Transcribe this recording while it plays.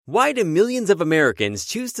Why do millions of Americans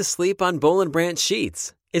choose to sleep on Boll & Branch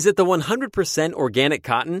sheets? Is it the 100% organic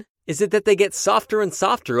cotton? Is it that they get softer and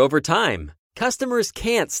softer over time? Customers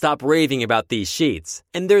can't stop raving about these sheets,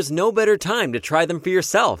 and there's no better time to try them for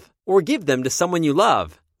yourself or give them to someone you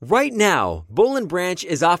love. Right now, Boll & Branch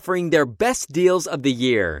is offering their best deals of the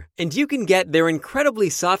year, and you can get their incredibly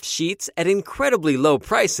soft sheets at incredibly low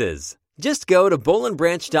prices. Just go to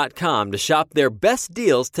bollandbranch.com to shop their best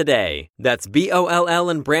deals today. That's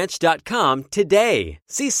BOLLandbranch.com today.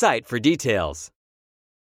 See site for details.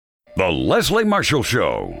 The Leslie Marshall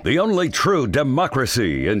Show, the only true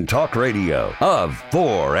democracy in talk radio, of,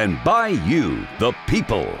 for, and by you, the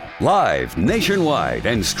people. Live nationwide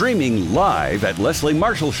and streaming live at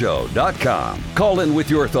lesliemarshallshow.com. Call in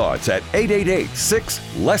with your thoughts at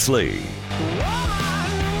 888-6-LESLIE.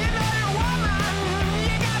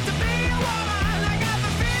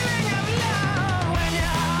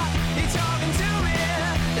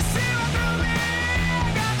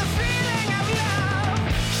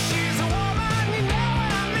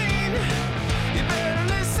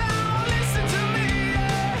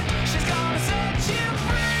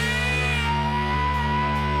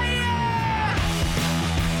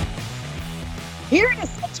 Here it is,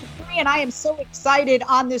 Set You Free, and I am so excited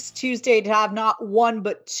on this Tuesday to have not one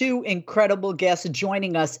but two incredible guests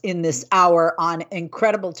joining us in this hour on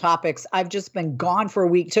incredible topics. I've just been gone for a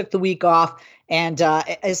week, took the week off, and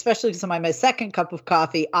especially because I'm on my second cup of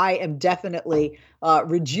coffee, I am definitely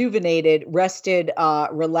rejuvenated, rested,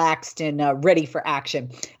 relaxed, and ready for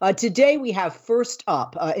action. Today we have first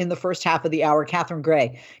up in the first half of the hour, Catherine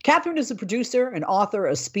Gray. Catherine is a producer, an author,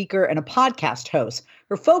 a speaker, and a podcast host.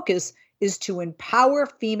 Her focus is to empower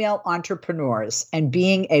female entrepreneurs, and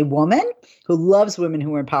being a woman who loves women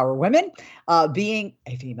who empower women, being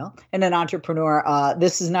a female and an entrepreneur,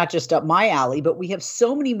 this is not just up my alley, but we have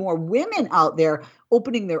so many more women out there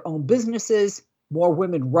opening their own businesses, more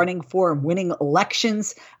women running for and winning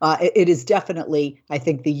elections. It is definitely, I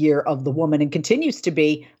think, the year of the woman, and continues to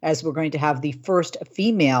be, as we're going to have the first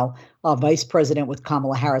female vice president with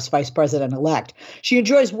Kamala Harris, vice president-elect. She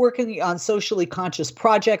enjoys working on socially conscious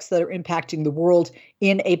projects that are impacting the world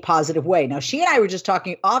in a positive way. Now, she and I were just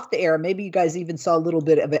talking off the air. Maybe you guys even saw a little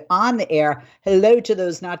bit of it on the air. Hello to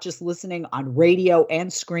those not just listening on radio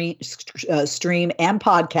and stream and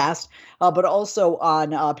podcast, but also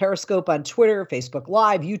on Periscope, on Twitter, Facebook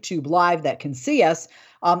Live, YouTube Live that can see us.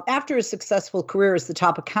 After a successful career as the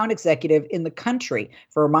top account executive in the country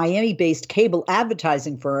for a Miami-based cable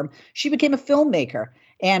advertising firm, she became a filmmaker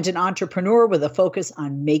and an entrepreneur with a focus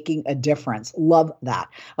on making a difference. Love that.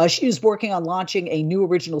 She is working on launching a new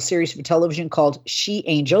original series for television called She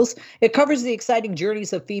Angels. It covers the exciting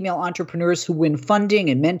journeys of female entrepreneurs who win funding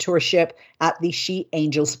and mentorship at the She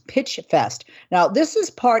Angels Pitch Fest. Now, this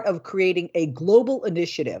is part of creating a global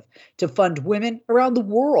initiative to fund women around the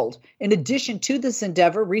world. In addition to this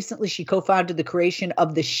endeavor, recently she co-founded the creation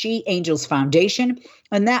of the She Angels Foundation,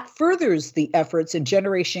 and that furthers the efforts in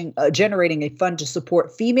generating a fund to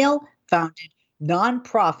support female-founded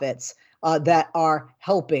nonprofits that are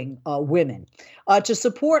helping women. To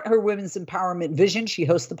support her women's empowerment vision, she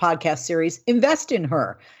hosts the podcast series Invest in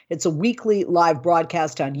Her. It's a weekly live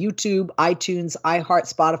broadcast on YouTube, iTunes,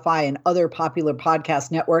 iHeart, Spotify, and other popular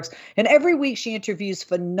podcast networks. And every week she interviews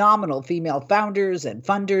phenomenal female founders and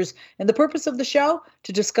funders. And the purpose of the show?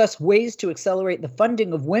 To discuss ways to accelerate the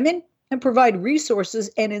funding of women and provide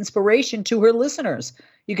resources and inspiration to her listeners.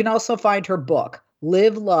 You can also find her book,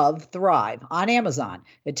 Live, Love, Thrive, on Amazon.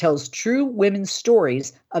 It tells true women's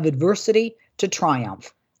stories of adversity to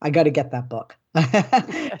triumph. I got to get that book.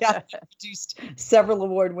 Catherine produced several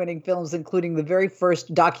award-winning films, including the very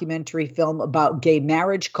first documentary film about gay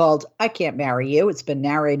marriage called I Can't Marry You. It's been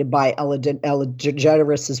narrated by Ella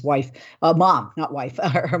DeGeneres' wife, mom, not wife,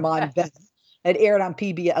 her mom, Beth. It aired on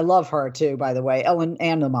PBS. I love her too, by the way, Ellen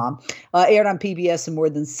and the mom. Aired on PBS in more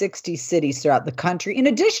than 60 cities throughout the country. And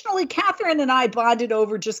additionally, Catherine and I bonded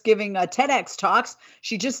over just giving TEDx talks.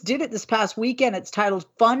 She just did it this past weekend. It's titled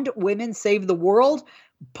Fund Women, Save the World.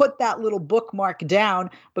 Put that little bookmark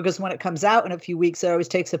down, because when it comes out in a few weeks, it always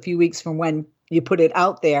takes a few weeks from when you put it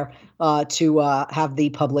out there to have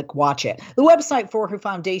the public watch it. The website for her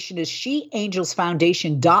foundation is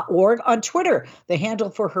sheangelsfoundation.org. On Twitter, the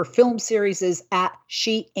handle for her film series is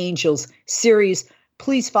 @SheAngelsSeries.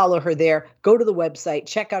 Please follow her there. Go to the website,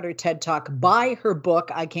 check out her TED Talk, buy her book,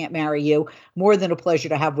 I Can't Marry You. More than a pleasure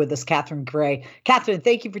to have with us Catherine Gray. Catherine,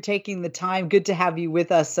 thank you for taking the time. Good to have you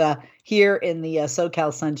with us here in the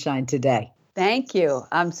SoCal sunshine today. Thank you.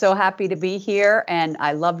 I'm so happy to be here, and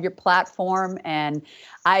I love your platform. And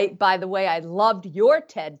by the way, I loved your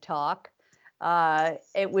TED Talk.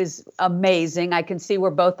 It was amazing. I can see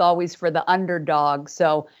we're both always for the underdog.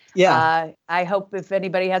 So Yeah. I hope if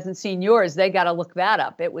anybody hasn't seen yours, they got to look that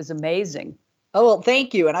up. It was amazing. Oh, well,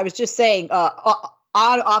 thank you. And I was just saying,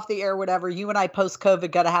 on off the air, whatever, you and I post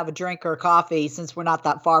COVID got to have a drink or a coffee since we're not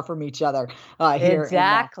that far from each other here.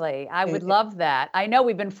 Exactly. I would love that. I know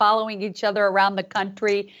we've been following each other around the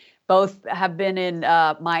country. Both have been in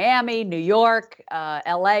Miami, New York,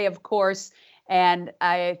 LA, of course. And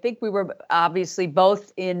I think we were obviously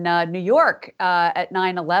both in New York at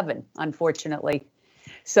 9/11, unfortunately.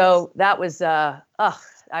 So that was, I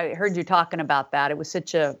heard you talking about that. It was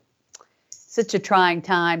such a trying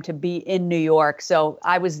time to be in New York. So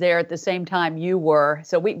I was there at the same time you were.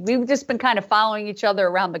 So we've just been kind of following each other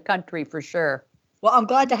around the country for sure. Well, I'm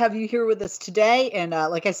glad to have you here with us today. And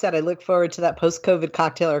like I said, I look forward to that post-COVID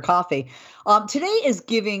cocktail or coffee. Today is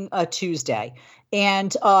Giving Tuesday.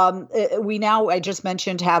 And I just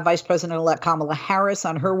mentioned, have Vice President-elect Kamala Harris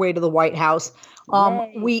on her way to the White House.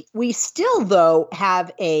 We still, though,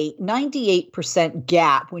 have a 98%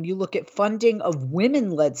 gap when you look at funding of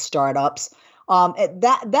women-led startups.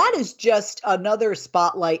 That is just another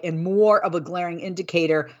spotlight and more of a glaring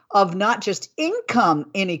indicator of not just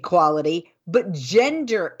income inequality, but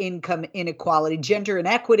gender income inequality, gender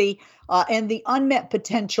inequity, and the unmet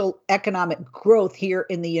potential economic growth here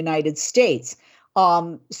in the United States.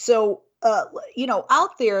 Out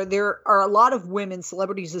there are a lot of women,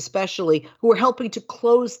 celebrities especially, who are helping to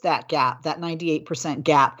close that gap, that 98%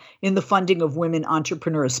 gap in the funding of women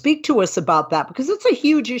entrepreneurs. Speak to us about that, because it's a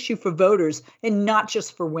huge issue for voters and not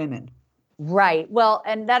just for women. Right. Well,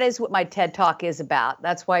 and that is what my TED Talk is about.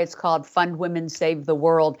 That's why it's called Fund Women, Save the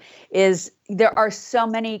World, is there are so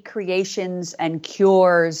many creations and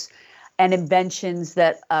cures and inventions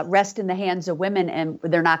that rest in the hands of women, and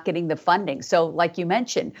they're not getting the funding. So like you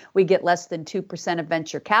mentioned, we get less than 2% of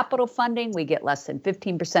venture capital funding. We get less than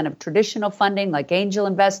 15% of traditional funding, like angel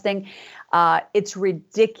investing. It's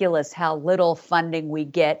ridiculous how little funding we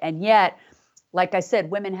get. And yet, like I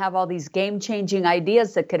said, women have all these game-changing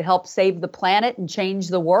ideas that could help save the planet and change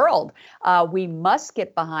the world. We must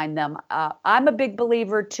get behind them. I'm a big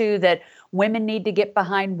believer, too, that women need to get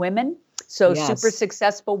behind women. So Yes. Super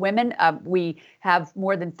successful women. We have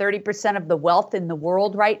more than 30% of the wealth in the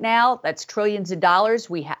world right now. That's trillions of dollars.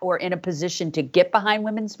 We're in a position to get behind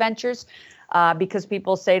women's ventures. Because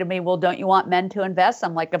people say to me, well, don't you want men to invest?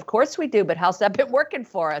 I'm like, of course we do, but how's that been working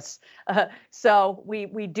for us? So we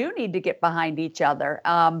do need to get behind each other.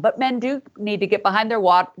 But men do need to get behind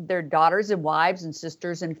their daughters and wives and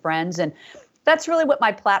sisters and friends. And that's really what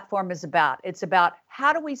my platform is about. It's about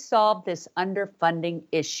how do we solve this underfunding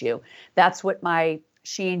issue? That's what my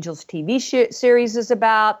She Angels TV series is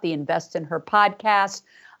about, the Invest in Her podcast,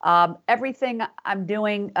 everything I'm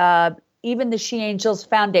doing, even the She Angels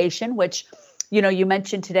Foundation, which, you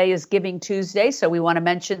mentioned today is Giving Tuesday. So we want to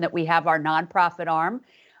mention that we have our nonprofit arm.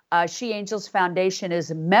 She Angels Foundation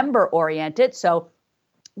is member oriented. So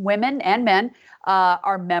women and men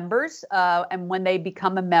are members. And when they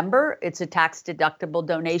become a member, it's a tax deductible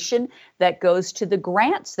donation that goes to the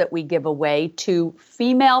grants that we give away to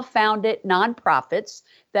female founded nonprofits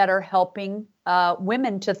that are helping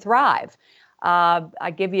women to thrive.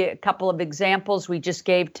 I give you a couple of examples. We just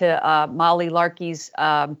gave to Molly Larkey's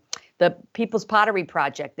the People's Pottery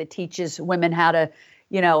Project that teaches women how to,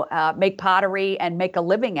 make pottery and make a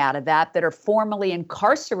living out of that are formerly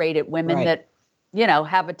incarcerated women Right. that,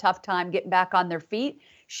 have a tough time getting back on their feet.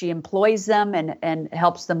 She employs them and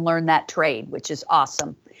helps them learn that trade, which is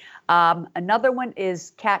awesome. Another one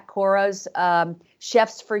is Kat Cora's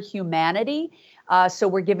Chefs for Humanity. So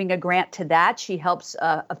we're giving a grant to that. She helps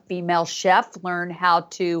a female chef learn how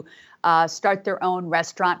to start their own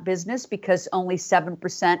restaurant business, because only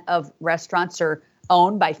 7% of restaurants are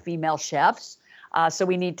owned by female chefs. So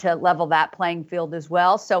we need to level that playing field as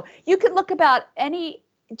well. So you can look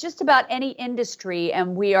just about any industry,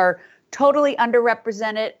 and we are totally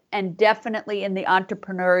underrepresented and definitely in the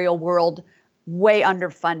entrepreneurial world, way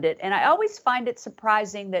underfunded. And I always find it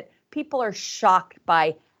surprising that people are shocked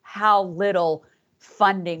by how little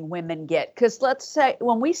funding women get. Because let's say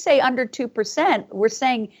when we say under 2%, we're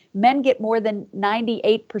saying men get more than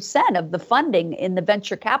 98% of the funding in the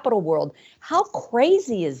venture capital world. How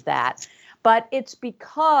crazy is that? But it's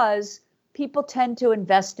because people tend to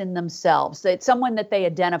invest in themselves. It's someone that they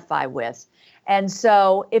identify with. And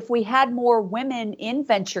so if we had more women in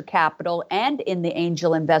venture capital and in the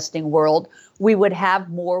angel investing world, we would have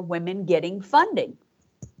more women getting funding.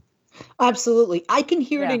 Absolutely. I can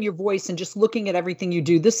hear it in your voice and just looking at everything you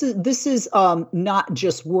do. This is not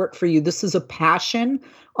just work for you. This is a passion.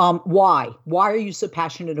 Why? Why are you so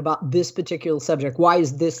passionate about this particular subject? Why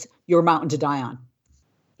is this your mountain to die on?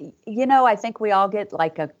 I think we all get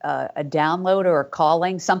like a download or a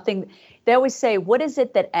calling, something. They always say, what is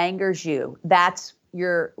it that angers you? That's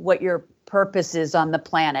what your purpose is on the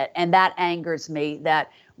planet. And that angers me, that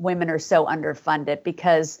women are so underfunded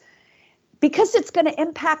because it's going to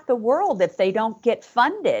impact the world if they don't get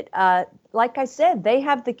funded. Like I said, they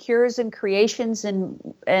have the cures and creations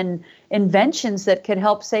and inventions that could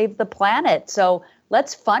help save the planet. So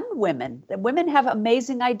let's fund women. Women have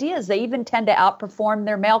amazing ideas. They even tend to outperform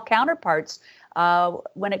their male counterparts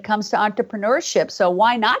when it comes to entrepreneurship. So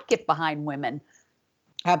why not get behind women?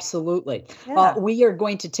 Absolutely. Yeah. We are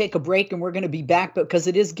going to take a break and we're going to be back because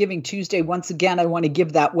it is Giving Tuesday. Once again, I want to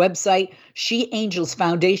give that website,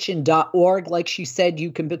 sheangelsfoundation.org. Like she said,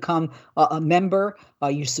 you can become a member.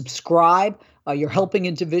 You subscribe. You're helping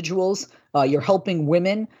individuals. You're helping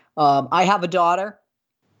women. I have a daughter.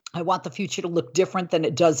 I want the future to look different than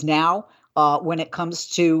it does now. When it comes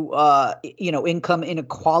to, income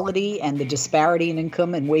inequality and the disparity in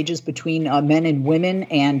income and wages between men and women,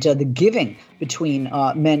 and the giving between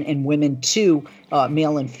men and women to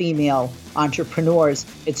male and female entrepreneurs.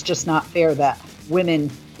 It's just not fair that women,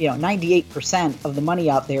 98% of the money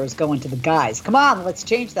out there is going to the guys. Come on, let's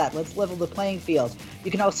change that. Let's level the playing field.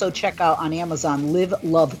 You can also check out on Amazon, Live,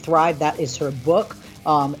 Love, Thrive. That is her book.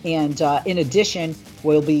 And in addition,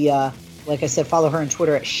 we'll be like I said, follow her on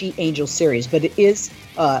Twitter at She Angels Series. But it is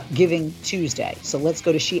Giving Tuesday. So let's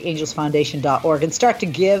go to sheangelsfoundation.org and start to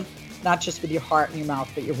give, not just with your heart and your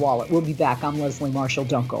mouth, but your wallet. We'll be back. I'm Leslie Marshall.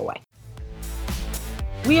 Don't go away.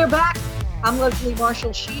 We are back. I'm Leslie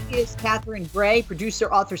Marshall. She is Catherine Gray,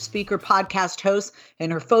 producer, author, speaker, podcast host,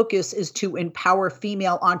 and her focus is to empower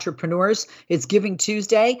female entrepreneurs. It's Giving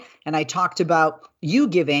Tuesday, and I talked about you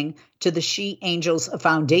giving to the She Angels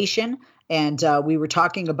Foundation. And we were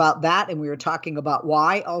talking about that, and we were talking about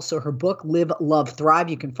why. Also, her book, Live, Love, Thrive,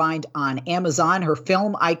 you can find on Amazon. Her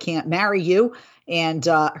film, I Can't Marry You, and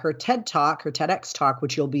her TED Talk, her TEDx Talk,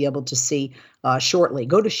 which you'll be able to see shortly.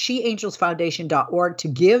 Go to sheangelsfoundation.org to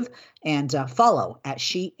give and follow at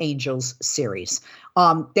She Angels Series.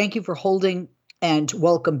 Thank you for holding, and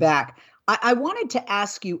welcome back. I wanted to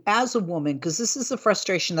ask you, as a woman, because this is a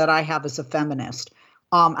frustration that I have as a feminist,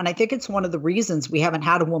 and I think it's one of the reasons we haven't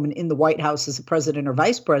had a woman in the White House as a president or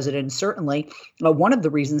vice president. And certainly one of the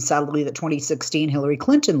reasons, sadly, that 2016 Hillary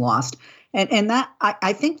Clinton lost. And that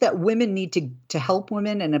I think that women need to help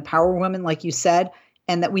women and empower women, like you said,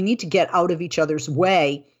 and that we need to get out of each other's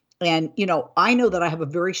way. And, I know that I have a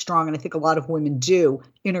very strong, and I think a lot of women do,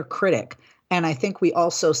 inner critic. And I think we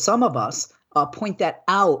also, some of us, point that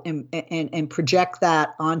out and project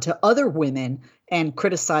that onto other women and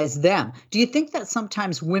criticize them. Do you think that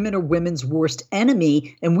sometimes women are women's worst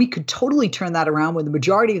enemy, and we could totally turn that around when the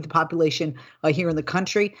majority of the population here in the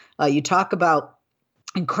country? You talk about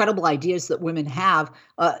incredible ideas that women have.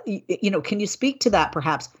 Can you speak to that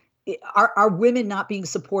perhaps? Are women not being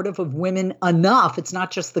supportive of women enough? It's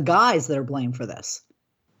not just the guys that are blamed for this.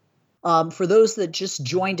 For those that just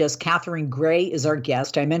joined us, Catherine Gray is our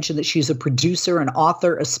guest. I mentioned that she's a producer, an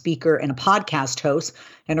author, a speaker, and a podcast host,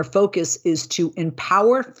 and her focus is to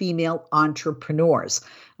empower female entrepreneurs.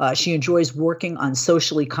 She enjoys working on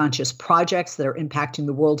socially conscious projects that are impacting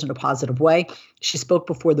the world in a positive way. She spoke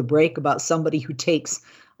before the break about somebody who takes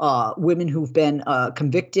women who've been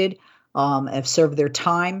convicted, have served their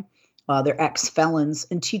time, they're ex-felons,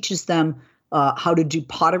 and teaches them how to do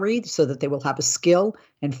pottery so that they will have a skill,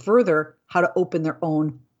 and further, how to open their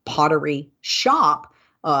own pottery shop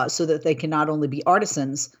so that they can not only be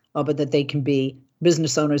artisans, but that they can be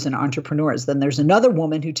business owners and entrepreneurs. Then there's another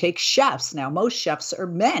woman who takes chefs. Now, most chefs are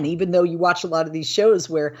men, even though you watch a lot of these shows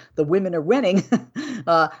where the women are winning.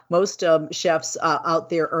 Most chefs out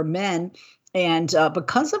there are men. And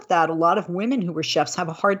because of that, a lot of women who were chefs have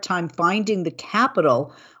a hard time finding the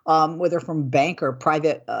capital, whether from bank or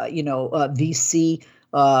private, VC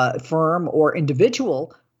firm or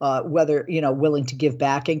individual, whether, willing to give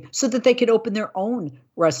backing so that they could open their own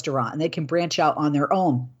restaurant and they can branch out on their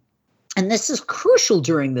own. And this is crucial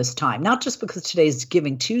during this time, not just because today is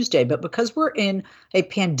Giving Tuesday, but because we're in a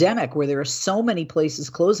pandemic where there are so many places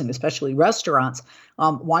closing, especially restaurants.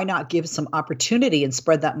 Why not give some opportunity and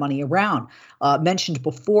spread that money around? Mentioned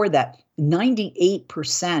before that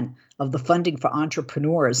 98% of the funding for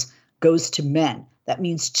entrepreneurs goes to men. That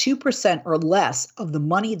means 2% or less of the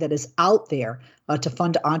money that is out there to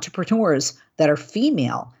fund entrepreneurs that are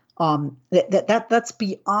female. That's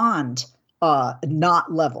beyond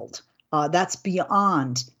not leveled. That's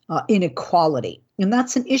beyond inequality. And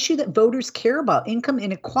that's an issue that voters care about, income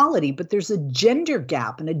inequality. But there's a gender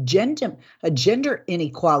gap and a gender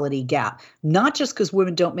inequality gap, not just because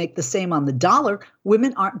women don't make the same on the dollar.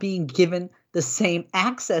 Women aren't being given the same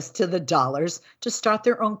access to the dollars to start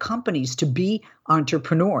their own companies, to be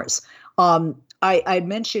entrepreneurs. I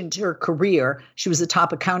mentioned her career. She was a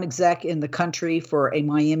top account exec in the country for a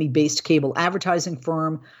Miami-based cable advertising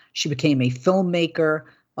firm. She became a filmmaker,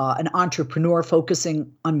 an entrepreneur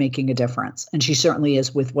focusing on making a difference. And she certainly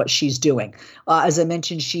is with what she's doing. As I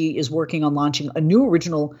mentioned, she is working on launching a new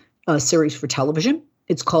original series for television.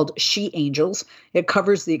 It's called She Angels. It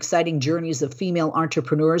covers the exciting journeys of female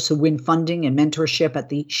entrepreneurs who win funding and mentorship at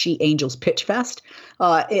the She Angels Pitch Fest.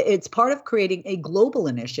 It's part of creating a global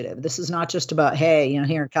initiative. This is not just about, hey,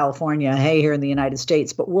 here in California, hey, here in the United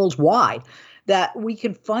States, but worldwide, that we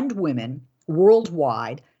can fund women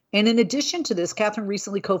worldwide. And in addition to this, Catherine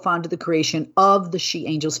recently co-founded the creation of the She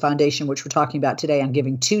Angels Foundation, which we're talking about today on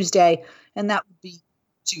Giving Tuesday. And that would be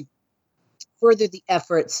to further the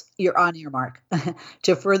efforts, you're on your mark,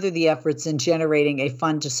 to further the efforts in generating a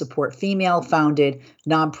fund to support female-founded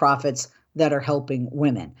nonprofits that are helping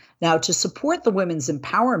women. Now, to support the women's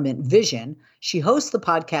empowerment vision, she hosts the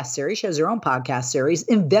podcast series. She has her own podcast series,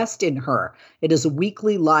 Invest in Her. It is a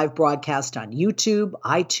weekly live broadcast on YouTube,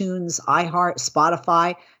 iTunes, iHeart,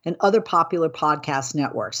 Spotify, and other popular podcast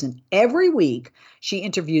networks. And every week, she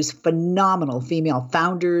interviews phenomenal female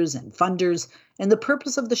founders and funders. And the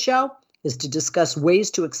purpose of the show is to discuss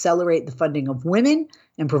ways to accelerate the funding of women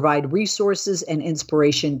and provide resources and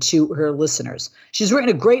inspiration to her listeners. She's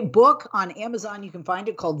written a great book on Amazon. You can find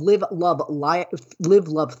it called Live, Love,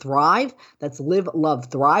 Thrive. That's Live,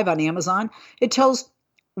 Love, Thrive on Amazon. It tells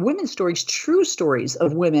women's stories, true stories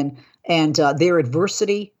of women and their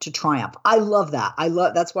adversity to triumph. I love that.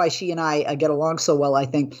 That's why she and I get along so well. I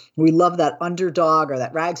think we love that underdog or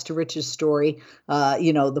that rags to riches story.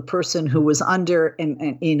 The person who was under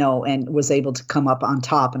and was able to come up on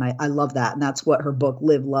top. And I love that. And that's what her book,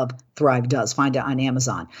 Live, Love, Thrive does. Find it on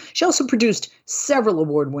Amazon. She also produced several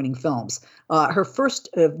award-winning films. Her first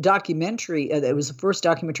documentary, it was the first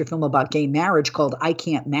documentary film about gay marriage called I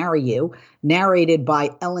Can't Marry You, narrated by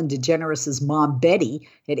Ellen DeGeneres' mom, Betty.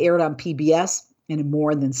 It aired on PBS and in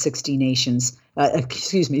more than 60 nations,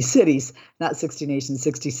 cities, not 60 nations,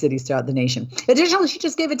 60 cities throughout the nation. Additionally, she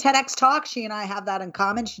just gave a TEDx talk. She and I have that in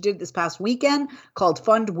common. She did it this past weekend called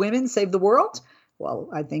Fund Women, Save the World. Well,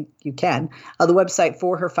 I think you can. The website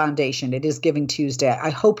for her foundation, it is Giving Tuesday.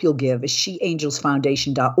 I hope you'll give, is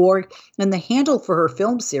sheangelsfoundation.org. And the handle for her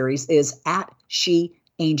film series is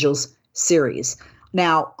 @SheAngelsSeries.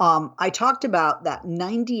 Now, I talked about that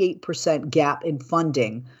 98% gap in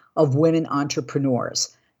funding of women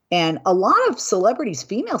entrepreneurs. And a lot of celebrities,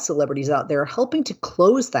 female celebrities out there, are helping to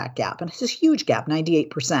close that gap. And it's a huge gap,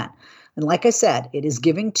 98%. And like I said, it is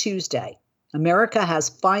Giving Tuesday. America has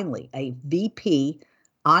finally a VP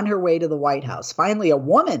on her way to the White House, finally a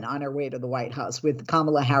woman on her way to the White House with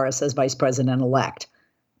Kamala Harris as vice president-elect.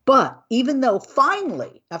 But even though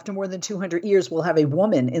finally, after more than 200 years, we'll have a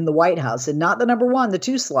woman in the White House and not the number one, the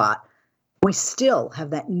two slot, we still have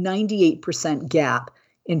that 98% gap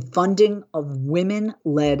in funding of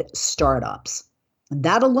women-led startups. And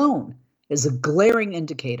that alone is a glaring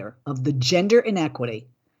indicator of the gender inequity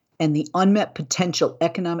and the unmet potential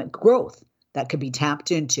economic growth that could be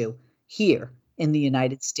tapped into here in the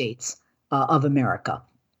United States of America.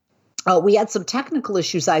 We had some technical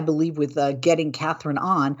issues, I believe, with getting Catherine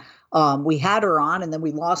on. We had her on and then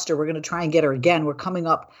we lost her. We're going to try and get her again. We're coming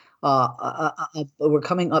up to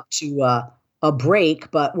a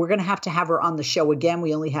break, but we're going to have her on the show again.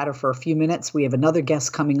 We only had her for a few minutes. We have another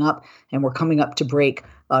guest coming up, and we're coming up to break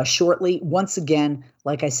shortly. Once again,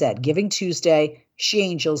 like I said, Giving Tuesday,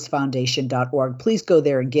 SheAngelsFoundation.org. Please go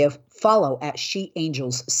there and give. Follow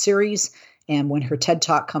 @SheAngelsSeries. And when her TED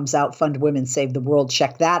Talk comes out, Fund Women, Save the World,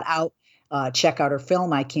 check that out. Check out her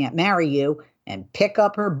film, I Can't Marry You, and pick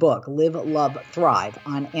up her book, Live, Love, Thrive,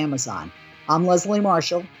 on Amazon. I'm Leslie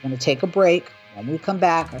Marshall. I'm going to take a break. When we come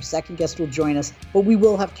back, our second guest will join us, but we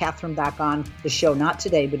will have Catherine back on the show, not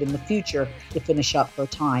today, but in the future to finish up her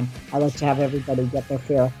time. I like to have everybody get their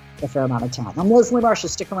fair amount of time. I'm Leslie Marshall.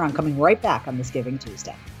 Stick around. Coming right back on this Giving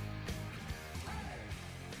Tuesday.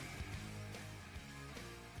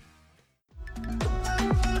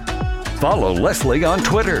 Follow Leslie on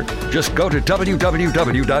Twitter. Just go to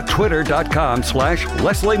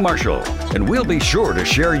www.twitter.com/Leslie Marshall, and we'll be sure to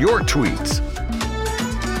share your tweets.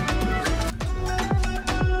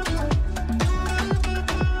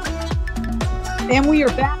 And we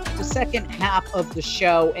are back to second half of the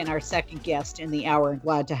show and our second guest in the hour. I'm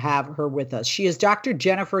glad to have her with us. She is Dr.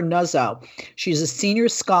 Jennifer Nuzzo. She's a senior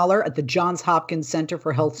scholar at the Johns Hopkins Center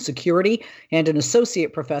for Health Security and an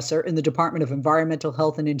associate professor in the Department of Environmental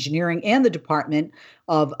Health and Engineering and the Department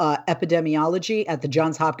of Epidemiology at the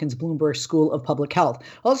Johns Hopkins Bloomberg School of Public Health.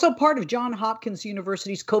 Also part of Johns Hopkins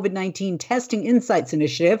University's COVID-19 Testing Insights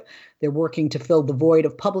Initiative. They're working to fill the void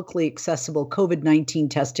of publicly accessible COVID-19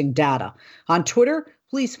 testing data. On Twitter,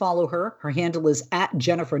 please follow her. Her handle is at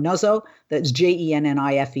Jennifer Nuzzo. That's Jennifer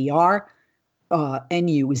Nuzzo.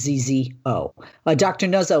 Dr.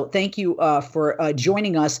 Nuzzo, thank you for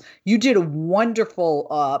joining us. You did a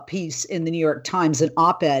wonderful piece in the New York Times, an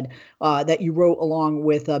op-ed that you wrote along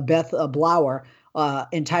with Beth Blauer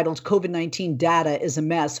entitled COVID-19 Data is a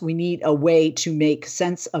Mess. We need a way to make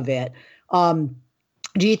sense of it.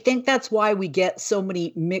 Do you think that's why we get so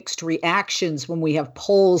many mixed reactions when we have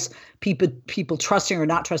polls, people trusting or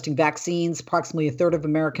not trusting vaccines? Approximately a third of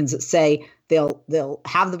Americans that say they'll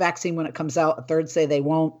have the vaccine when it comes out. A third say they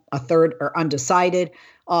won't. A third are undecided.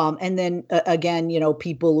 And then again,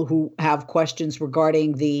 people who have questions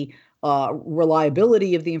regarding the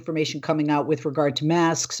reliability of the information coming out with regard to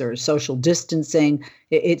masks or social distancing.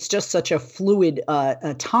 It's just such a fluid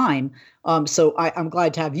time. So I'm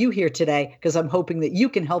glad to have you here today because I'm hoping that you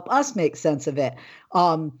can help us make sense of it.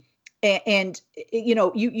 You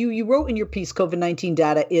wrote in your piece, COVID-19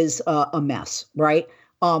 data is a mess, right?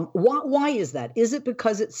 Why is that? Is it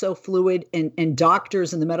because it's so fluid and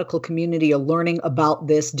doctors in the medical community are learning about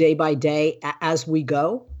this day by day as we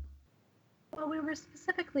go? Well, we were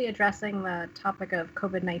specifically addressing the topic of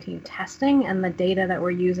COVID-19 testing and the data that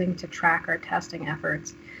we're using to track our testing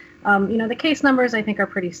efforts. The case numbers, I think, are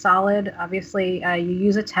pretty solid. Obviously, you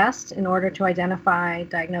use a test in order to identify,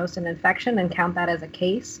 diagnose an infection and count that as a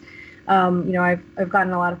case. I've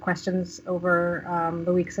gotten a lot of questions over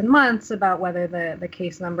the weeks and months about whether the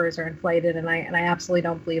case numbers are inflated, and I absolutely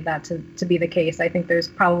don't believe that to be the case. I think there's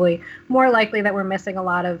probably more likely that we're missing a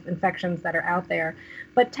lot of infections that are out there.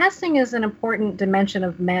 But testing is an important dimension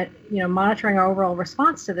of monitoring our overall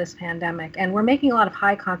response to this pandemic, and we're making a lot of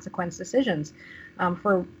high consequence decisions.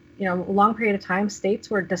 For a long period of time, states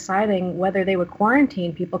were deciding whether they would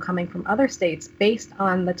quarantine people coming from other states based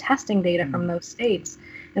on the testing data from those states.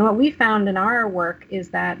 And what we found in our work is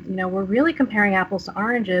that, we're really comparing apples to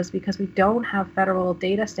oranges because we don't have federal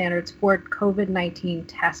data standards for COVID-19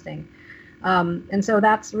 testing. And so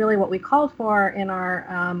that's really what we called for in our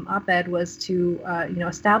op-ed was to,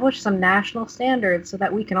 establish some national standards so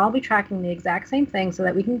that we can all be tracking the exact same thing so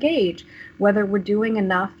that we can gauge whether we're doing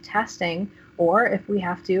enough testing or if we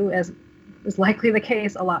have to, as is likely the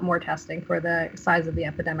case, a lot more testing for the size of the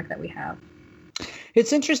epidemic that we have.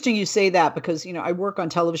 It's interesting you say that because, I work on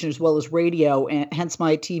television as well as radio, and hence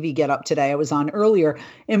my TV get up today I was on earlier.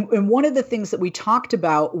 And one of the things that we talked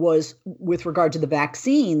about was with regard to the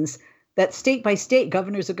vaccines, that state by state,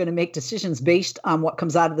 governors are going to make decisions based on what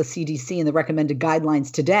comes out of the CDC and the recommended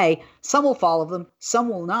guidelines today. Some will follow them, some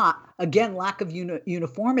will not. Again, lack of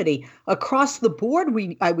uniformity across the board.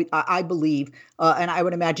 I believe, and I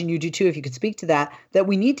would imagine you do too, if you could speak to that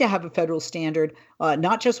we need to have a federal standard,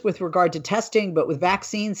 not just with regard to testing, but with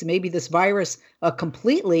vaccines, maybe this virus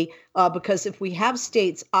completely. Because if we have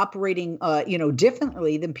states operating,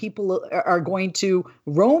 differently, then people are going to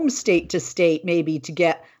roam state to state, maybe to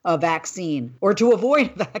get a vaccine or to avoid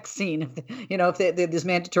a vaccine. If there's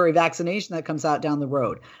mandatory vaccination that comes out down the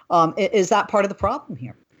road, is that part of the problem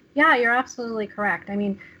here? Yeah, you're absolutely correct. I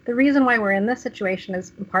mean, the reason why we're in this situation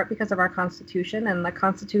is in part because of our Constitution, and the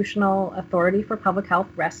constitutional authority for public health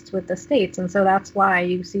rests with the states. And so that's why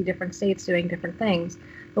you see different states doing different things.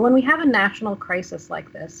 But when we have a national crisis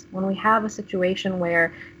like this, when we have a situation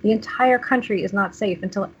where the entire country is not safe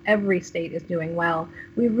until every state is doing well,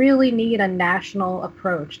 we really need a national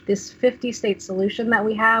approach. This 50-state solution that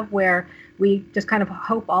we have, where we just kind of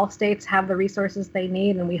hope all states have the resources they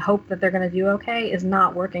need and we hope that they're going to do okay, is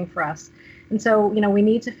not working for us. And so, we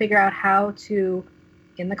need to figure out how to,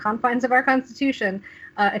 in the confines of our Constitution,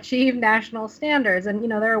 achieve national standards. And,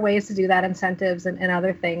 there are ways to do that, incentives and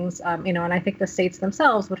other things, and I think the states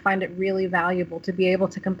themselves would find it really valuable to be able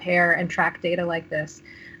to compare and track data like this.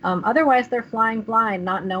 Otherwise, they're flying blind,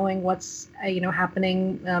 not knowing what's,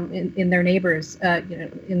 happening in their neighbors,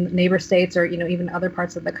 in neighbor states or, even other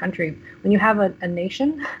parts of the country. When you have a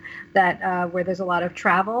nation that where there's a lot of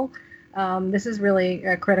travel, this is really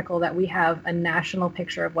critical that we have a national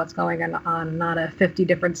picture of what's going on, not a 50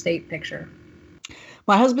 different state picture.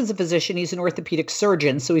 My husband's a physician. He's an orthopedic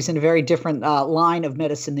surgeon, so he's in a very different line of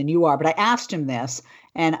medicine than you are. But I asked him this,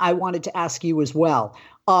 and I wanted to ask you as well.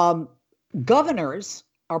 Governors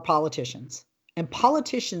are politicians, and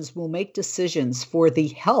politicians will make decisions for the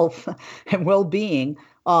health and well-being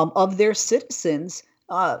of their citizens,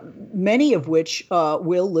 many of which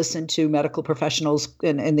will listen to medical professionals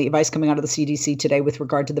and the advice coming out of the CDC today with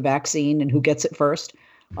regard to the vaccine and who gets it first.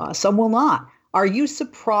 Some will not. Are you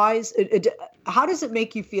surprised? How does it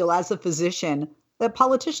make you feel as a physician that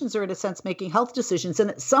politicians are, in a sense, making health decisions, and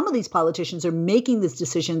that some of these politicians are making these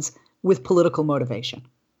decisions with political motivation?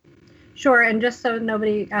 Sure. And just so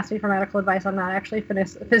nobody asks me for medical advice, I'm not actually a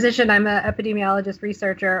physician. I'm an epidemiologist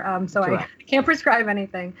researcher, so I can't prescribe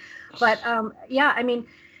anything. But yeah, I mean,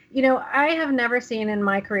 I have never seen in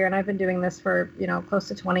my career, and I've been doing this for, close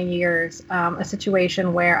to 20 years, a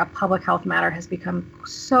situation where a public health matter has become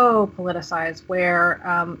so politicized, where,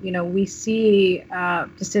 we see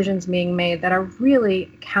decisions being made that are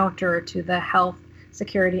really counter to the health,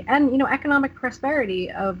 security, and, economic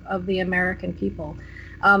prosperity of the American people.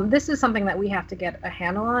 This is something that we have to get a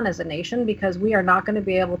handle on as a nation, because we are not going to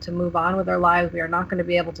be able to move on with our lives. We are not going to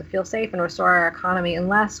be able to feel safe and restore our economy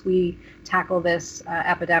unless we tackle this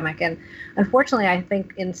epidemic. And unfortunately, I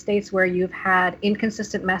think in states where you've had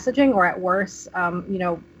inconsistent messaging, or at worst,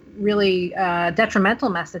 really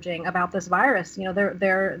detrimental messaging about this virus,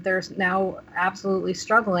 they're now absolutely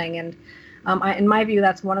struggling. And in my view,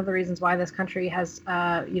 that's one of the reasons why this country has,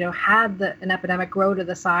 had an epidemic grow to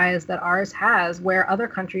the size that ours has, where other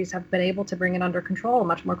countries have been able to bring it under control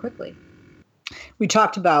much more quickly. We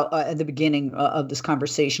talked about at the beginning of this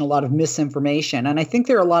conversation a lot of misinformation. And I think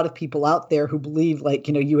there are a lot of people out there who believe, like,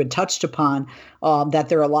 you had touched upon, that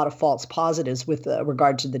there are a lot of false positives with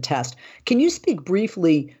regard to the test. Can you speak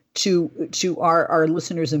briefly to our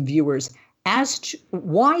listeners and viewers as to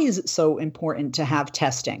why is it so important to have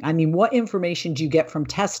testing? I mean, what information do you get from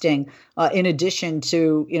testing in addition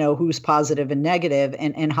to, who's positive and negative,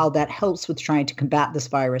 and how that helps with trying to combat this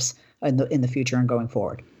virus in the future and going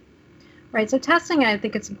forward? Right. So testing, I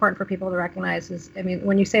think it's important for people to recognize is, I mean,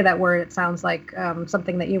 when you say that word, it sounds like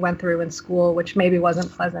something that you went through in school, which maybe wasn't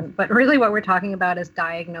pleasant. But really what we're talking about is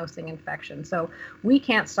diagnosing infection. So we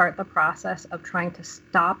can't start the process of trying to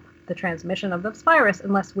stop the transmission of this virus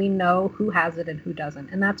unless we know who has it and who doesn't.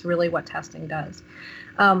 And that's really what testing does.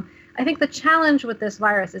 I think the challenge with this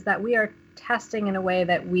virus is that we are testing in a way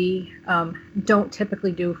that we don't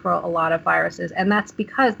typically do for a lot of viruses. And that's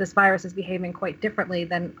because this virus is behaving quite differently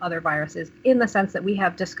than other viruses, in the sense that we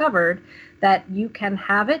have discovered that you can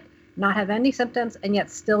have it, not have any symptoms, and yet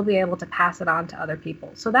still be able to pass it on to other people.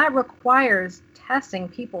 So that requires testing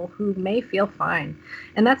people who may feel fine.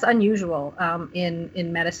 And that's unusual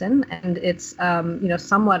in medicine, and it's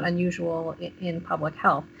somewhat unusual in public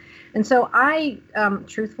health. And so I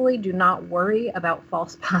truthfully do not worry about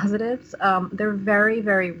false positives. They're very,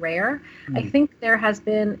 very rare. I think there has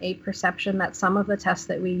been a perception that some of the tests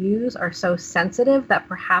that we use are so sensitive that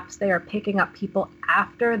perhaps they are picking up people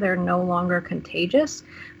after they're no longer contagious.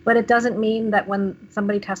 But it doesn't mean that when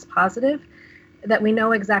somebody tests positive, that we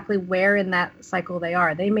know exactly where in that cycle they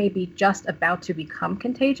are. They may be just about to become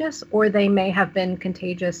contagious, or they may have been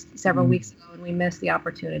contagious several weeks ago and we missed the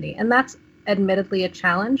opportunity. And that's admittedly a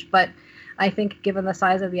challenge, but I think given the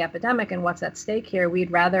size of the epidemic and what's at stake here, we'd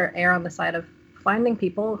rather err on the side of finding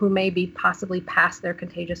people who may be possibly past their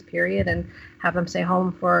contagious period and have them stay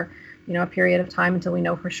home for a period of time until we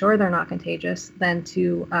know for sure they're not contagious, than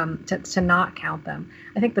to not count them.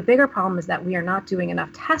 I think the bigger problem is that we are not doing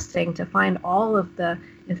enough testing to find all of the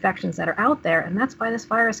infections that are out there, and that's why this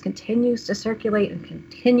virus continues to circulate and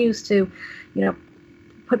continues to,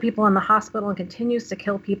 put people in the hospital and continues to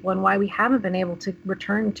kill people, and why we haven't been able to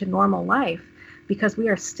return to normal life, because we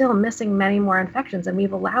are still missing many more infections, and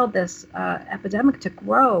we've allowed this epidemic to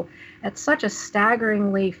grow at such a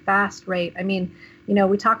staggeringly fast rate. I mean,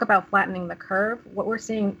 we talk about flattening the curve. What we're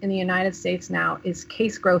seeing in the United States now is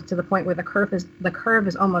case growth to the point where the curve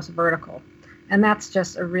is almost vertical, and that's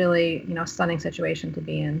just a really stunning situation to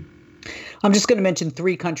be in. I'm just going to mention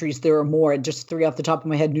 3 countries. There are more, just 3 off the top of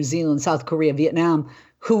my head: New Zealand, South Korea, Vietnam,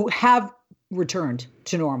 who have returned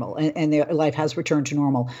to normal, and their life has returned to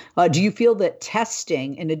normal. Do you feel that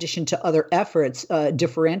testing, in addition to other efforts,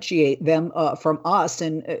 differentiate them from us,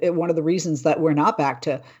 and one of the reasons that we're not back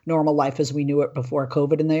to normal life as we knew it before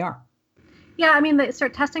COVID, and they are? Yeah, I mean,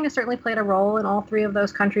 testing has certainly played a role in all 3 of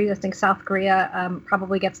those countries. I think South Korea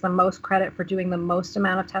probably gets the most credit for doing the most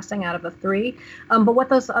amount of testing out of the 3. But what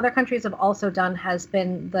those other countries have also done has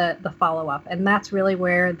been the follow-up, and that's really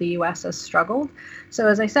where the U.S. has struggled. So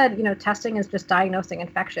as I said, testing is just diagnosing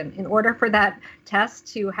infection. In order for that test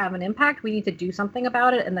to have an impact, we need to do something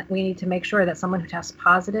about it, and that we need to make sure that someone who tests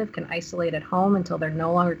positive can isolate at home until they're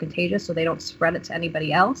no longer contagious so they don't spread it to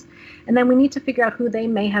anybody else. And then we need to figure out who they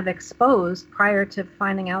may have exposed symptoms prior to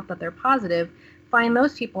finding out that they're positive, find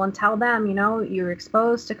those people and tell them, you're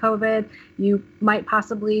exposed to COVID, you might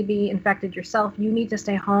possibly be infected yourself, you need to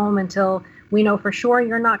stay home until we know for sure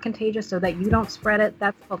you're not contagious so that you don't spread it.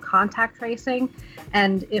 That's called contact tracing.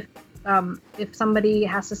 And if somebody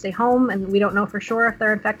has to stay home and we don't know for sure if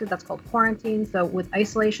they're infected, that's called quarantine. So with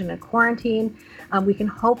isolation and quarantine, we can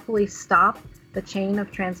hopefully stop the chain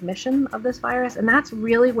of transmission of this virus. And that's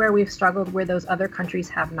really where we've struggled, where those other countries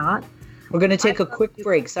have not. We're going to take a quick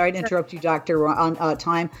break. Sorry to interrupt you, Doctor. We're on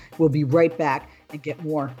time. We'll be right back and get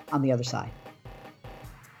more on the other side.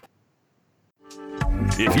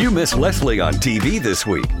 If you miss Leslie on TV this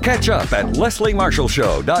week, catch up at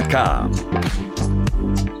lesliemarshallshow.com.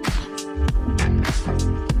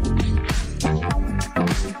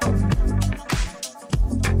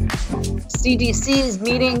 CDC is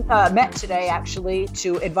met today, actually,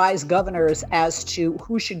 to advise governors as to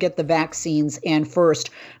who should get the vaccines. And first,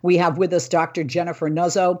 we have with us Dr. Jennifer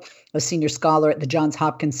Nuzzo, a senior scholar at the Johns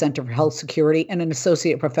Hopkins Center for Health Security and an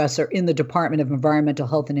associate professor in the Department of Environmental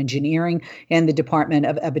Health and Engineering and the Department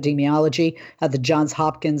of Epidemiology at the Johns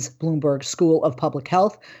Hopkins Bloomberg School of Public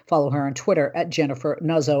Health. Follow her on Twitter at Jennifer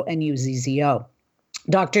Nuzzo, Nuzzo.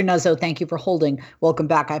 Dr. Nuzzo, thank you for holding. Welcome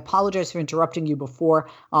back. I apologize for interrupting you before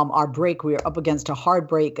our break. We are up against a hard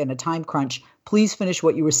break and a time crunch. Please finish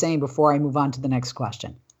what you were saying before I move on to the next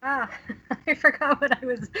question. I forgot what I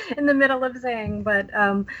was in the middle of saying, but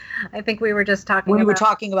I think we were just talking We were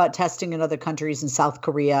talking about testing in other countries in South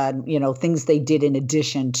Korea and, things they did in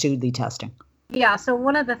addition to the testing. Yeah, so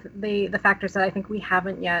one of the factors that I think we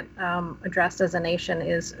haven't yet addressed as a nation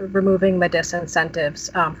is removing the disincentives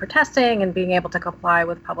for testing and being able to comply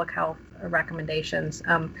with public health recommendations.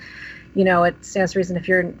 It stands to reason if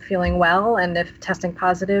you're feeling well and if testing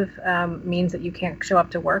positive means that you can't show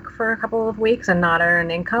up to work for a couple of weeks and not earn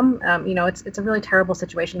an income, it's a really terrible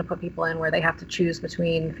situation to put people in where they have to choose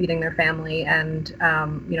between feeding their family and,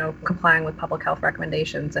 complying with public health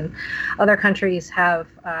recommendations. And other countries have,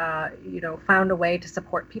 found a way to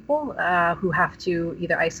support people who have to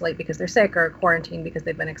either isolate because they're sick or quarantine because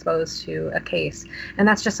they've been exposed to a case. And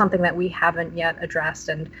that's just something that we haven't yet addressed.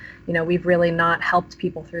 And, we've really not helped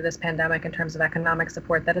people through this pandemic in terms of economic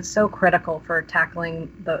support that is so critical for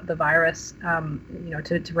tackling the virus,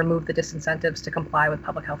 to remove the disincentives to comply with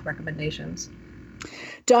public health recommendations.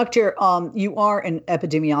 Doctor, you are an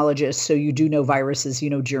epidemiologist, so you do know viruses,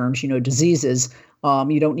 germs, diseases.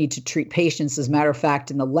 You don't need to treat patients. As a matter of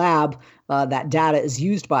fact, in the lab, that data is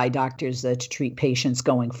used by doctors to treat patients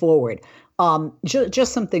going forward.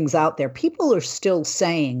 Just some things out there. People are still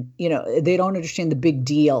saying, they don't understand the big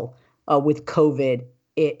deal with COVID.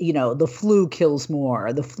 The flu kills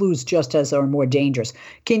more. The flu's just as or more dangerous.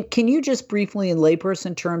 Can you just briefly, in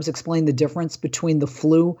layperson terms, explain the difference between the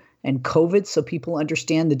flu and COVID so people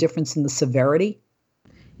understand the difference in the severity?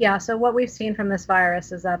 Yeah, so what we've seen from this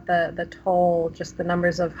virus is that the toll, just the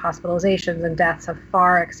numbers of hospitalizations and deaths have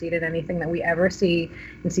far exceeded anything that we ever see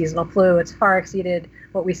in seasonal flu. It's far exceeded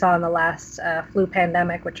what we saw in the last flu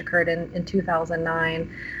pandemic, which occurred in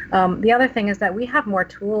 2009. The other thing is that we have more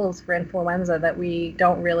tools for influenza that we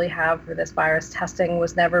don't really have for this virus. Testing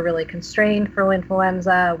was never really constrained for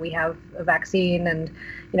influenza. We have a vaccine and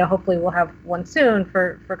hopefully we'll have one soon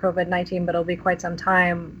for COVID-19, but it'll be quite some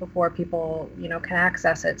time before people, can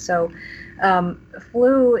access it. So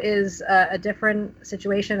flu is a different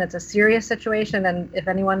situation. It's a serious situation. And if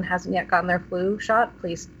anyone hasn't yet gotten their flu shot,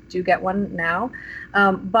 please do get one now.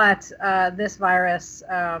 But this virus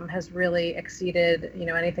has really exceeded,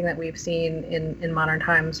 anything that we've seen in modern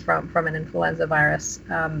times from an influenza virus,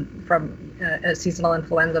 from a seasonal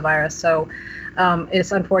influenza virus. So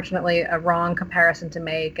it's unfortunately a wrong comparison to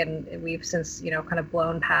make. And we've since, kind of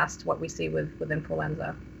blown past what we see with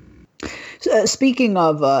influenza. Speaking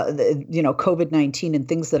of, COVID-19 and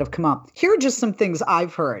things that have come up, here are just some things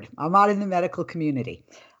I've heard. I'm not in the medical community.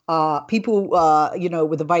 People,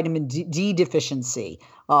 with a vitamin D deficiency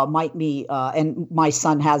might be, and my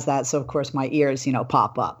son has that. So, of course, my ears,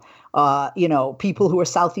 pop up. People who are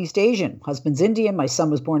Southeast Asian, husband's Indian, my son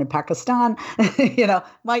was born in Pakistan,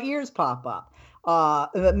 my ears pop up.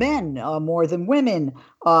 Men more than women.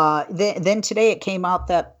 Then today it came out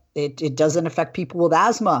that it doesn't affect people with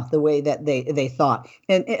asthma the way that they thought.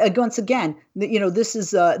 And once again, this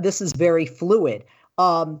is very fluid.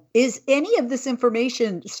 Is any of this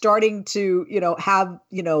information starting to, have,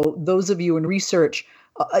 those of you in research,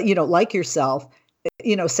 like yourself,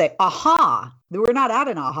 say, aha, we're not at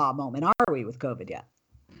an aha moment, are we, with COVID yet?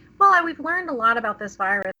 Well, we've learned a lot about this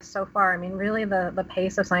virus so far. I mean, really, the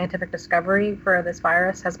pace of scientific discovery for this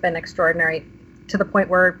virus has been extraordinary, to the point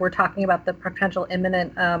where we're talking about the potential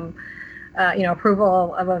imminent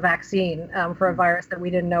approval of a vaccine for a virus that we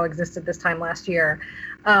didn't know existed this time last year.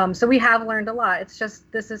 So we have learned a lot. It's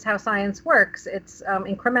just, this is how science works. It's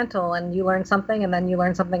incremental, and you learn something and then you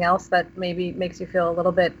learn something else that maybe makes you feel a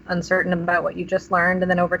little bit uncertain about what you just learned.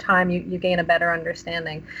 And then over time, you gain a better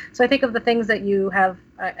understanding. So I think of the things that you have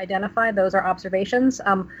identified, those are observations.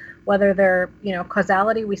 Whether they're,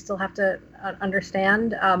 causality, we still have to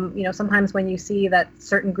understand. Sometimes when you see that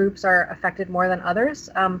certain groups are affected more than others,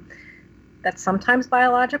 that's sometimes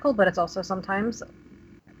biological, but it's also sometimes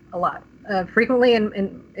a lot. Frequently,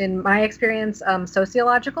 in my experience,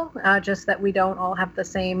 sociological, just that we don't all have the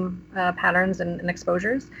same patterns and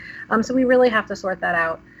exposures. So we really have to sort that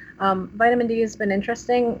out. Vitamin D has been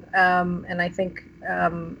interesting, and I think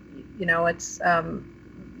it's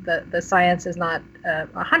the science is not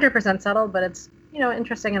 100% settled, but it's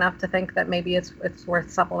interesting enough to think that maybe it's worth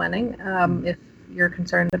supplementing if you're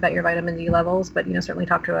concerned about your vitamin D levels, but certainly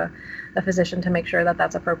talk to a physician to make sure that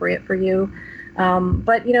that's appropriate for you.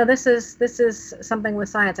 But this is something with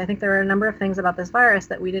science. I think there are a number of things about this virus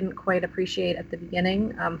that we didn't quite appreciate at the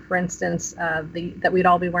beginning. For instance, that we'd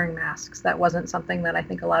all be wearing masks. That wasn't something that I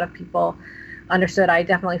think a lot of people understood. I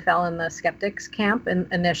definitely fell in the skeptics camp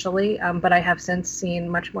initially, but I have since seen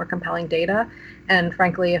much more compelling data. And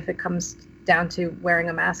frankly, if it comes down to wearing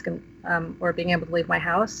a mask or being able to leave my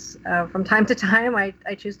house from time to time, I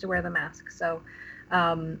choose to wear the mask. So,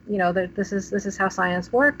 this is how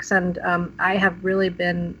science works, and I have really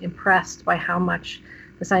been impressed by how much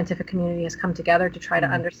the scientific community has come together to try to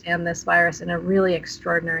understand this virus in a really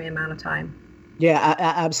extraordinary amount of time. Yeah,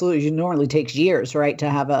 absolutely. It normally takes years, right, to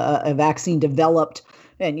have a vaccine developed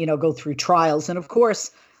and go through trials, and of course.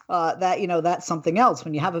 That's something else.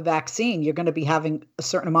 When you have a vaccine, you're going to be having a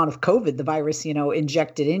certain amount of COVID, the virus,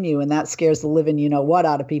 injected in you, and that scares the living, what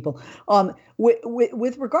out of people.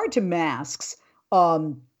 With regard to masks,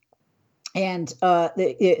 and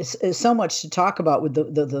is so much to talk about with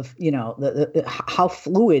the how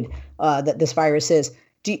fluid that this virus is.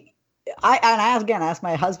 I asked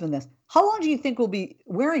my husband this. How long do you think we'll be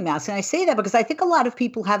wearing masks? And I say that because I think a lot of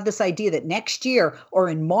people have this idea that next year or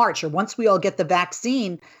in March or once we all get the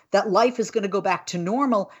vaccine, that life is going to go back to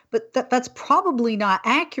normal. But that's probably not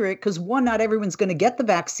accurate because one, not everyone's going to get the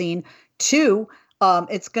vaccine. Two,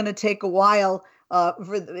 it's going to take a while.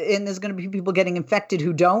 And there's going to be people getting infected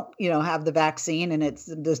who don't, have the vaccine, and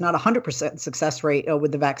there's not 100% success rate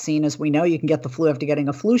with the vaccine, as we know. You can get the flu after getting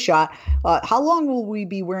a flu shot. How long will we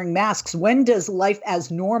be wearing masks? When does life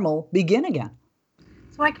as normal begin again?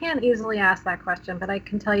 So I can't easily ask that question, but I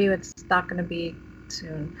can tell you it's not going to be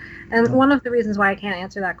soon. And one of the reasons why I can't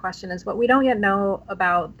answer that question is what we don't yet know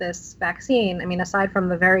about this vaccine. I mean, aside from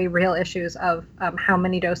the very real issues of how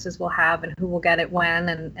many doses we'll have and who will get it when,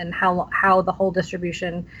 and how the whole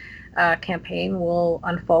distribution campaign will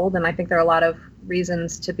unfold. And I think there are a lot of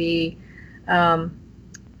reasons to be,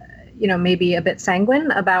 maybe a bit sanguine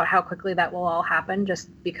about how quickly that will all happen, just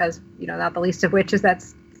because, not the least of which is that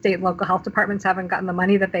state and local health departments haven't gotten the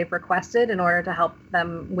money that they've requested in order to help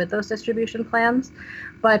them with those distribution plans.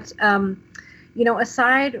 But,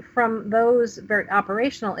 aside from those very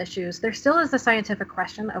operational issues, there still is the scientific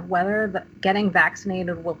question of whether getting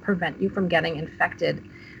vaccinated will prevent you from getting infected.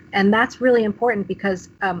 And that's really important because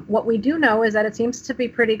what we do know is that it seems to be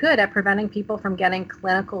pretty good at preventing people from getting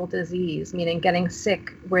clinical disease, meaning getting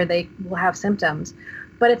sick where they will have symptoms.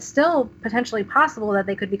 But it's still potentially possible that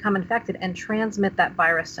they could become infected and transmit that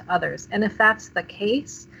virus to others. And if that's the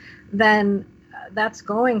case, then that's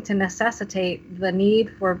going to necessitate the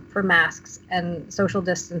need for masks and social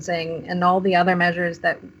distancing and all the other measures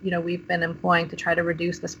that we've been employing to try to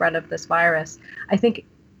reduce the spread of this virus. I think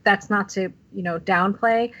that's not to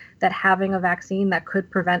downplay that having a vaccine that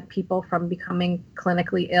could prevent people from becoming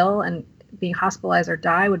clinically ill and being hospitalized or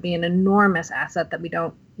die would be an enormous asset that we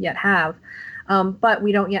don't yet have. But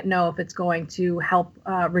we don't yet know if it's going to help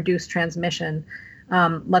reduce transmission.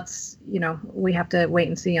 We have to wait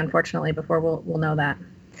and see, unfortunately, before we'll know that.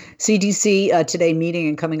 CDC today meeting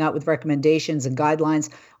and coming out with recommendations and guidelines.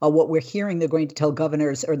 What we're hearing they're going to tell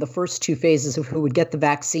governors are the first two phases of who would get the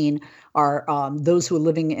vaccine are those who are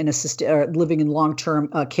living in long-term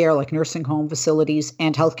care, like nursing home facilities,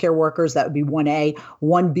 and healthcare workers. That would be 1A.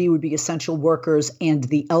 1B would be essential workers and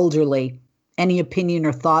the elderly. Any opinion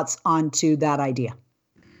or thoughts onto that idea?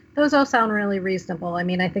 Those all sound really reasonable. I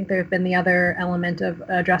mean, I think there have been the other element of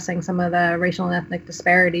addressing some of the racial and ethnic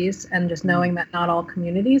disparities and just knowing that not all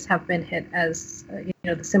communities have been hit as,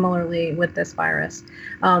 similarly with this virus.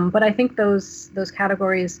 But I think those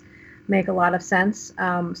categories make a lot of sense.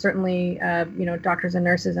 Certainly, doctors and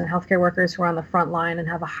nurses and healthcare workers who are on the front line and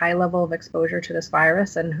have a high level of exposure to this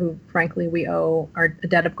virus, and who, frankly, we owe a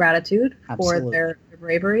debt of gratitude for their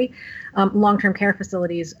bravery. Long-term care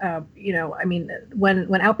facilities,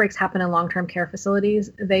 when outbreaks happen in long-term care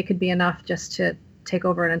facilities, they could be enough just to take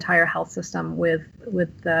over an entire health system with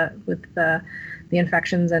the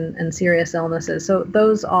infections and serious illnesses. So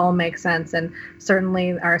those all make sense. And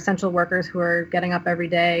certainly our essential workers who are getting up every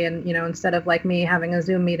day and, instead of like me having a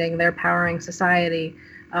Zoom meeting, they're powering society.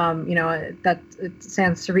 That it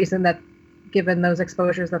stands to reason that given those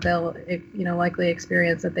exposures that they'll, likely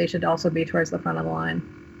experience, that they should also be towards the front of the line.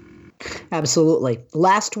 Absolutely.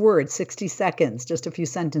 Last word, 60 seconds, just a few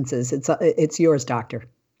sentences. It's yours, Doctor.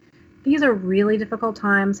 These are really difficult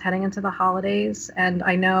times heading into the holidays. And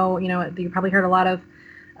I know, you probably heard a lot of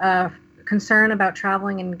concern about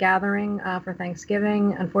traveling and gathering for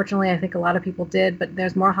Thanksgiving. Unfortunately, I think a lot of people did, but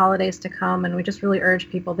there's more holidays to come. And we just really urge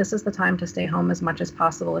people, this is the time to stay home as much as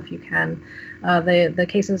possible if you can. The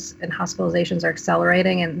cases and hospitalizations are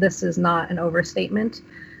accelerating, and this is not an overstatement.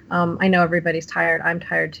 I know everybody's tired. I'm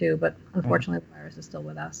tired too, but unfortunately, the virus is still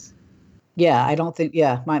with us. Yeah, I don't think,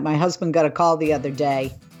 my husband got a call the other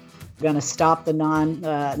day. Going to stop the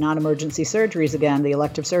non-emergency surgeries again, the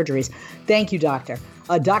elective surgeries. Thank you, Doctor.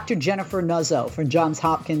 Dr. Jennifer Nuzzo from Johns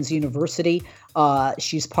Hopkins University.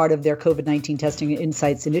 She's part of their COVID-19 Testing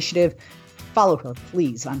Insights Initiative. Follow her,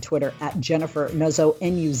 please, on Twitter at Jennifer Nuzzo,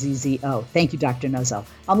 Nuzzo. Thank you, Dr. Nuzzo.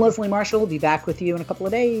 I'm Leslie Marshall. We'll be back with you in a couple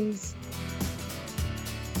of days.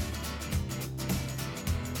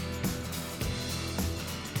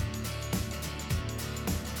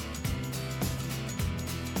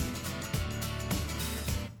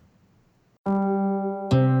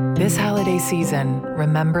 This holiday season,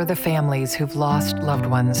 remember the families who've lost loved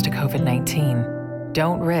ones to COVID-19.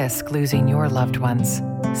 Don't risk losing your loved ones.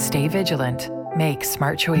 Stay vigilant, make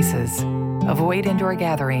smart choices, avoid indoor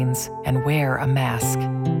gatherings, and wear a mask.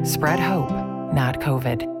 Spread hope, not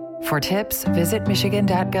COVID. For tips, visit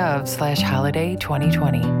michigan.gov/holiday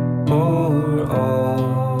 2020.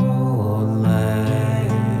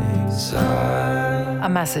 A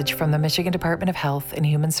message from the Michigan Department of Health and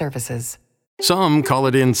Human Services. Some call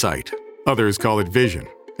it insight, others call it vision.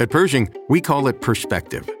 At Pershing, we call it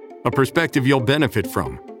perspective. A perspective you'll benefit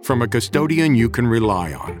from a custodian you can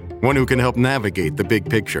rely on. One who can help navigate the big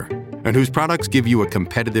picture, and whose products give you a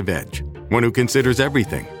competitive edge. One who considers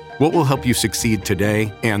everything, what will help you succeed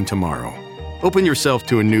today and tomorrow. Open yourself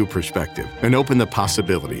to a new perspective and open the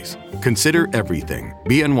possibilities. Consider everything.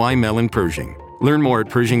 BNY Mellon Pershing. Learn more at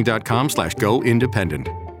Pershing.com/go independent.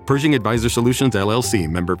 Pershing Advisor Solutions, LLC,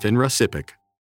 member FINRA SIPC.